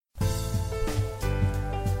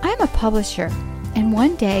a publisher, and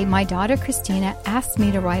one day my daughter Christina asked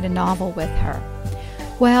me to write a novel with her.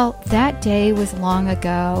 Well, that day was long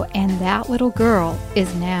ago, and that little girl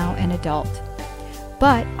is now an adult.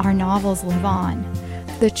 But our novels live on.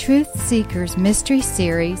 The Truth Seekers Mystery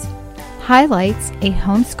Series highlights a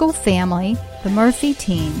homeschool family, the Murphy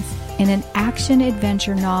teens, in an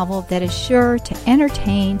action-adventure novel that is sure to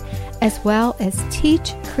entertain as well as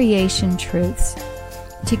teach creation truths.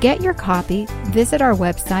 To get your copy, visit our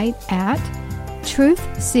website at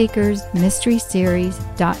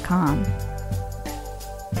truthseekersmysteryseries.com.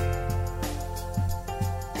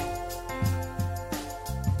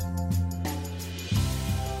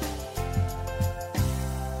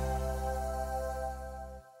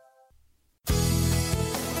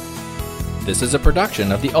 This is a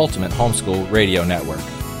production of the Ultimate Homeschool Radio Network.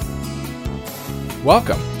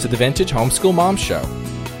 Welcome to the Vintage Homeschool Mom Show.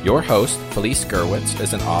 Your host, Felice Gerwitz,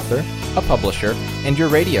 is an author, a publisher, and your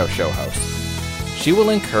radio show host. She will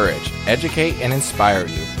encourage, educate, and inspire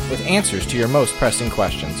you with answers to your most pressing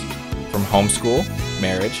questions from homeschool,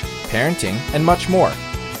 marriage, parenting, and much more.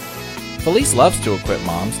 Felice loves to equip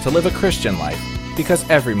moms to live a Christian life because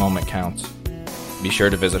every moment counts. Be sure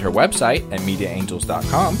to visit her website at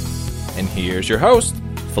mediaangels.com. And here's your host,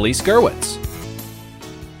 Felice Gerwitz.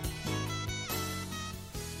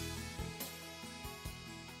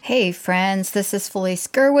 Hey friends, this is Felice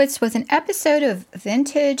Gerwitz with an episode of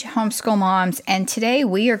Vintage Homeschool Moms, and today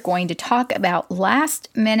we are going to talk about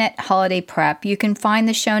last-minute holiday prep. You can find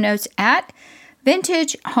the show notes at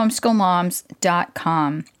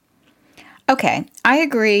vintagehomeschoolmoms.com. Okay, I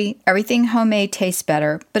agree, everything homemade tastes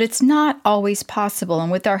better, but it's not always possible,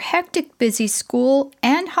 and with our hectic, busy school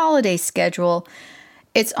and holiday schedule,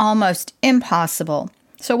 it's almost impossible.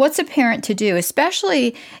 So what's a parent to do,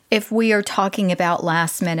 especially if we are talking about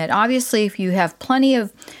last minute? Obviously, if you have plenty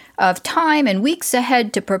of time and weeks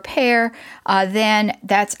ahead to prepare, then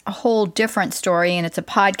that's a whole different story, and it's a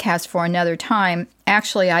podcast for another time.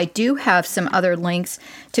 Actually, I do have some other links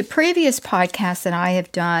to previous podcasts that I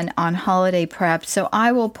have done on holiday prep, so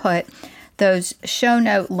I will put those show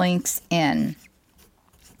note links in.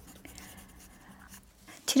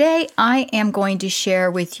 Today, I am going to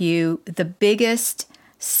share with you the biggest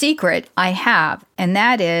secret I have, and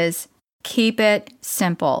that is keep it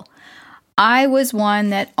simple. I was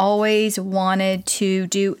one that always wanted to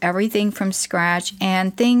do everything from scratch,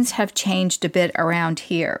 and things have changed a bit around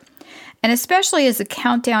here. And especially as the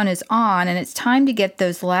countdown is on and it's time to get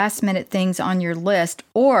those last minute things on your list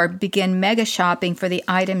or begin mega shopping for the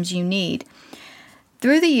items you need.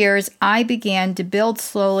 Through the years, I began to build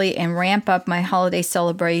slowly and ramp up my holiday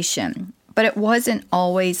celebration, but it wasn't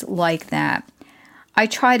always like that. I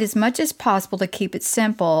tried as much as possible to keep it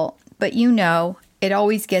simple, but you know, it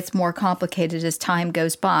always gets more complicated as time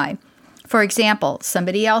goes by. For example,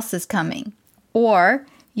 somebody else is coming, or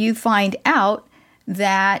you find out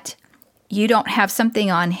that you don't have something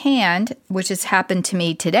on hand, which has happened to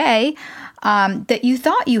me today, that you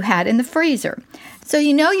thought you had in the freezer. So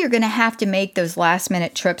you know you're going to have to make those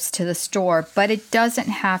last-minute trips to the store, but it doesn't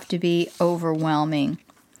have to be overwhelming.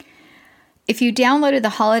 If you downloaded the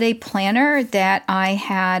holiday planner that I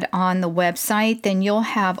had on the website, then you'll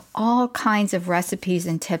have all kinds of recipes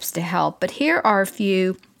and tips to help. But here are a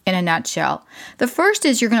few in a nutshell. The first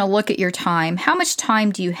is you're going to look at your time. How much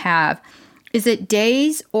time do you have? Is it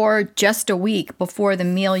days or just a week before the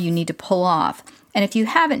meal you need to pull off? And if you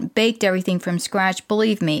haven't baked everything from scratch,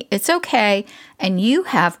 believe me, it's okay, and you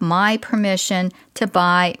have my permission to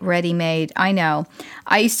buy ready-made. I know.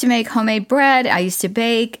 I used to make homemade bread, I used to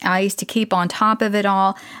bake, I used to keep on top of it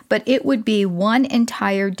all, but it would be one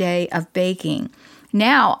entire day of baking.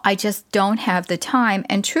 Now, I just don't have the time,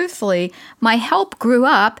 and truthfully, my help grew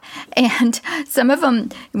up, and some of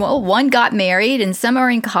them, well, one got married, and some are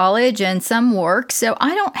in college, and some work, so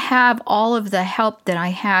I don't have all of the help that I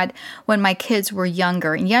had when my kids were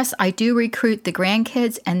younger. And yes, I do recruit the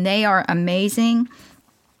grandkids, and they are amazing.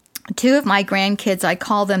 Two of my grandkids, I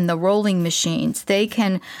call them the rolling machines. They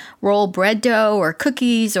can roll bread dough or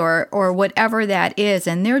cookies or whatever that is,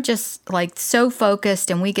 and they're just like so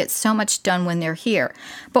focused, and we get so much done when they're here.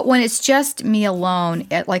 But when it's just me alone,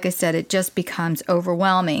 like I said, it just becomes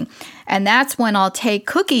overwhelming. And that's when I'll take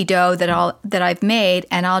cookie dough that I've made,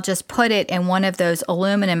 and I'll just put it in one of those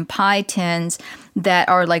aluminum pie tins that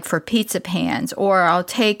are like for pizza pans, or I'll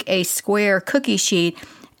take a square cookie sheet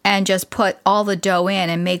and just put all the dough in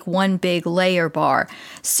and make one big layer bar.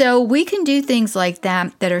 So we can do things like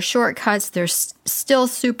that are shortcuts. They're still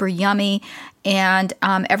super yummy, and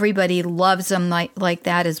everybody loves them like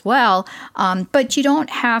that as well. But you don't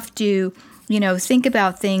have to think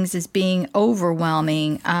about things as being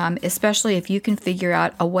overwhelming, especially if you can figure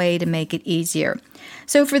out a way to make it easier.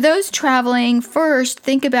 So for those traveling, first,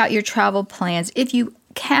 think about your travel plans. If you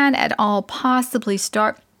can at all possibly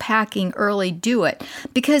start packing early, do it.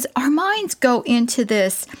 Because our minds go into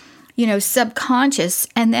this, subconscious,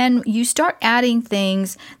 and then you start adding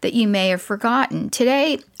things that you may have forgotten.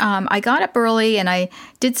 Today, I got up early and I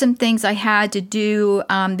did some things I had to do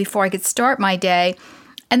before I could start my day.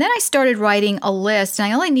 And then I started writing a list,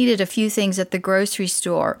 and I only needed a few things at the grocery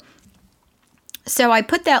store. So I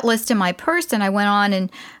put that list in my purse, and I went on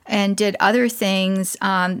and did other things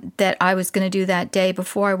that I was going to do that day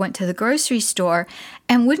before I went to the grocery store.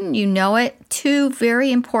 And wouldn't you know it, 2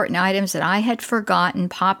 very important items that I had forgotten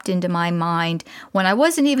popped into my mind when I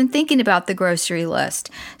wasn't even thinking about the grocery list.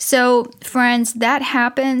 So friends, that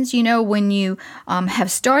happens, when you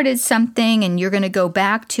have started something and you're going to go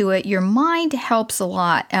back to it. Your mind helps a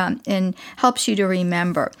lot and helps you to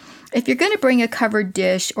remember. If you're going to bring a covered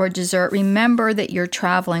dish or dessert, remember that you're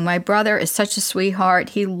traveling. My brother is such a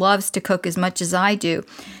sweetheart. He loves to cook as much as I do.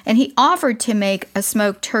 And he offered to make a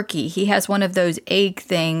smoked turkey. He has one of those egg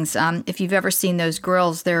things. If you've ever seen those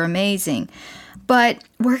grills, they're amazing. But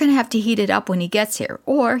we're going to have to heat it up when he gets here,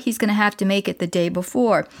 or he's going to have to make it the day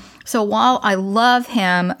before. So while I love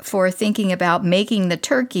him for thinking about making the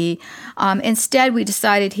turkey, instead we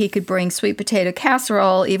decided he could bring sweet potato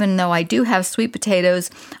casserole. Even though I do have sweet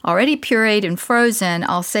potatoes already pureed and frozen,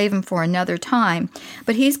 I'll save them for another time.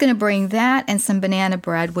 But he's going to bring that and some banana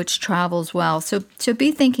bread, which travels well. So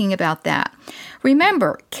be thinking about that.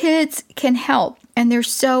 Remember, kids can help, and they're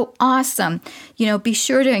so awesome. Be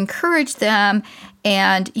sure to encourage them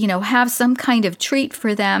and, have some kind of treat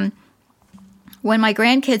for them. When my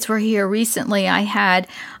grandkids were here recently, I had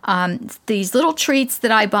these little treats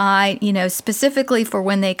that I buy, specifically for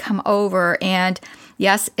when they come over. And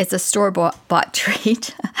yes, it's a store-bought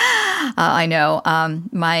treat. I know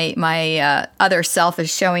my other self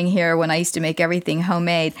is showing here when I used to make everything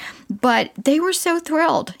homemade. But they were so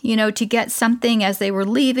thrilled, to get something as they were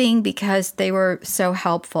leaving because they were so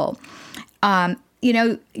helpful. You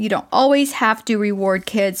don't always have to reward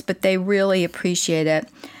kids, but they really appreciate it.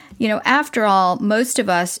 After all, most of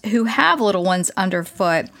us who have little ones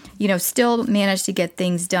underfoot, still manage to get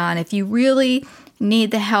things done. If you really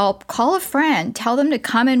need the help, call a friend. Tell them to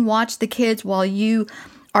come and watch the kids while you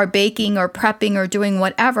are baking or prepping or doing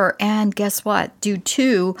whatever. And guess what? Do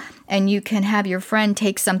 2, and you can have your friend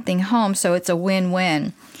take something home, so it's a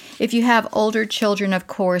win-win. If you have older children, of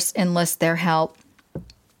course, enlist their help.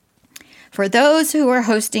 For those who are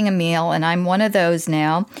hosting a meal, and I'm one of those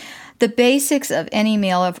now, the basics of any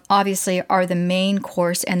meal obviously are the main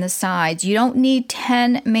course and the sides. You don't need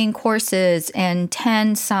 10 main courses and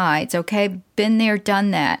 10 sides, okay? Been there, done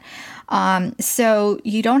that. So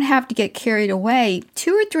you don't have to get carried away.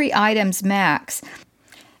 2 or 3 items max.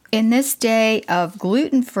 In this day of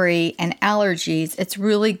gluten-free and allergies, it's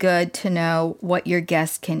really good to know what your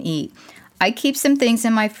guests can eat. I keep some things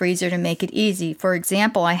in my freezer to make it easy. For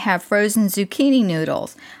example, I have frozen zucchini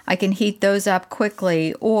noodles. I can heat those up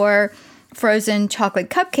quickly. Or frozen chocolate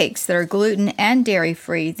cupcakes that are gluten and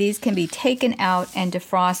dairy-free. These can be taken out and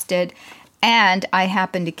defrosted. And I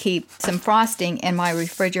happen to keep some frosting in my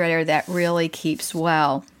refrigerator that really keeps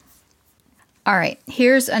well. All right,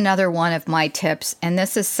 here's another one of my tips. And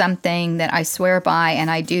this is something that I swear by, and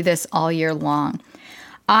I do this all year long.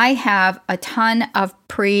 I have a ton of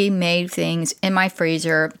pre-made things in my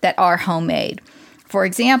freezer that are homemade. For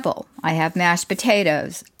example, I have mashed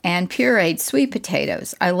potatoes and pureed sweet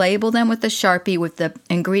potatoes. I label them with a Sharpie with the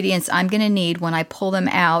ingredients I'm going to need when I pull them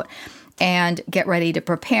out and get ready to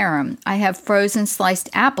prepare them. I have frozen sliced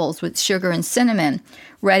apples with sugar and cinnamon,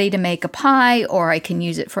 ready to make a pie, or I can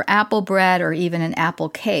use it for apple bread or even an apple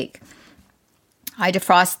cake. I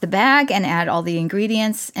defrost the bag and add all the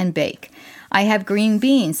ingredients and bake. I have green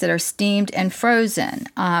beans that are steamed and frozen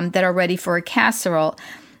that are ready for a casserole,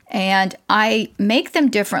 and I make them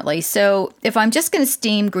differently. So if I'm just going to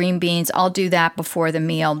steam green beans, I'll do that before the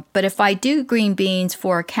meal. But if I do green beans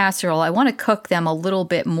for a casserole, I want to cook them a little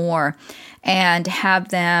bit more and have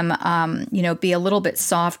them, be a little bit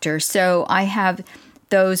softer. So I have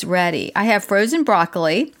those ready. I have frozen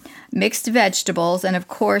broccoli, mixed vegetables, and of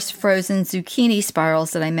course, frozen zucchini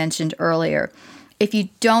spirals that I mentioned earlier. If you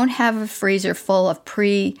don't have a freezer full of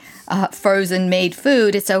frozen made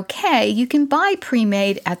food, it's okay. You can buy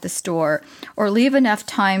pre-made at the store or leave enough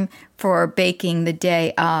time for baking the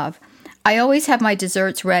day of. I always have my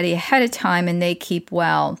desserts ready ahead of time and they keep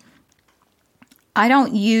well. I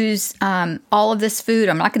don't use all of this food.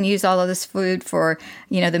 I'm not going to use all of this food for,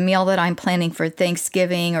 the meal that I'm planning for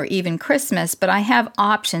Thanksgiving or even Christmas, but I have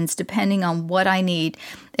options depending on what I need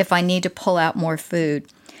if I need to pull out more food.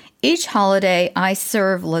 Each holiday, I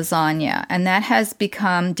serve lasagna, and that has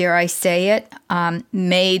become, dare I say it,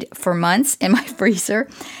 made for months in my freezer.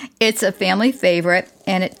 It's a family favorite,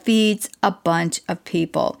 and it feeds a bunch of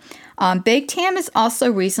people. Baked ham is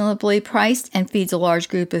also reasonably priced and feeds a large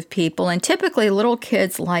group of people, and typically little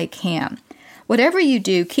kids like ham. Whatever you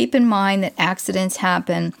do, keep in mind that accidents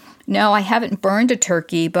happen. No, I haven't burned a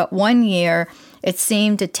turkey, but one year it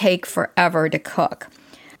seemed to take forever to cook.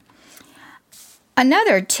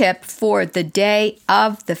 Another tip for the day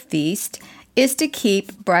of the feast is to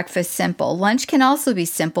keep breakfast simple. Lunch can also be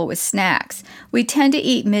simple with snacks. We tend to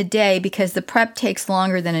eat midday because the prep takes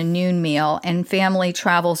longer than a noon meal, and family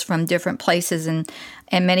travels from different places and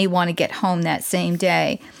many want to get home that same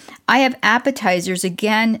day. I have appetizers,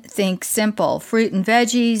 again, think simple. Fruit and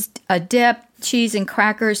veggies, a dip, cheese and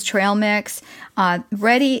crackers, trail mix,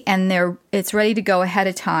 ready, and it's ready to go ahead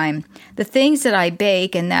of time. The things that I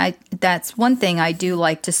bake, and that's one thing I do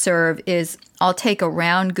like to serve, is I'll take a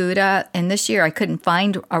round Gouda, and this year I couldn't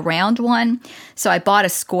find a round one, so I bought a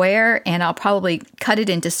square, and I'll probably cut it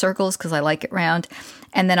into circles because I like it round,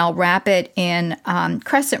 and then I'll wrap it in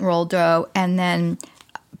crescent roll dough, and then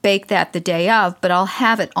bake that the day of, but I'll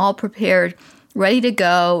have it all prepared, ready to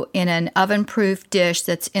go in an oven-proof dish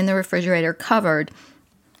that's in the refrigerator covered,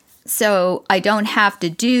 so I don't have to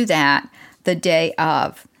do that the day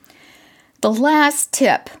of. The last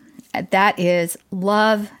tip, that is,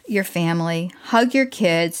 love your family, hug your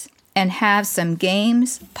kids, and have some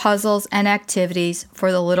games, puzzles, and activities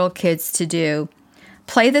for the little kids to do.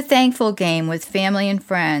 Play the thankful game with family and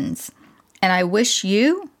friends. And I wish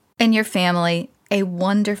you and your family a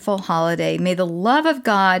wonderful holiday. May the love of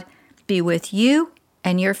God be with you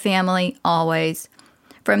and your family always.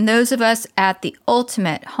 From those of us at the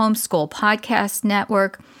Ultimate Homeschool Podcast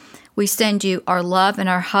Network, we send you our love and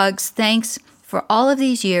our hugs. Thanks for all of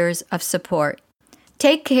these years of support.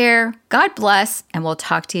 Take care, God bless, and we'll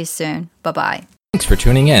talk to you soon. Bye-bye. Thanks for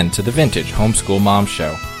tuning in to the Vintage Homeschool Mom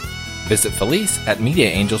Show. Visit Felice at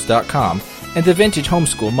MediaAngels.com and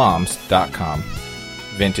TheVintageHomeschoolMoms.com.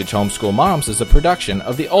 Vintage Homeschool Moms is a production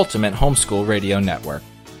of the Ultimate Homeschool Radio Network.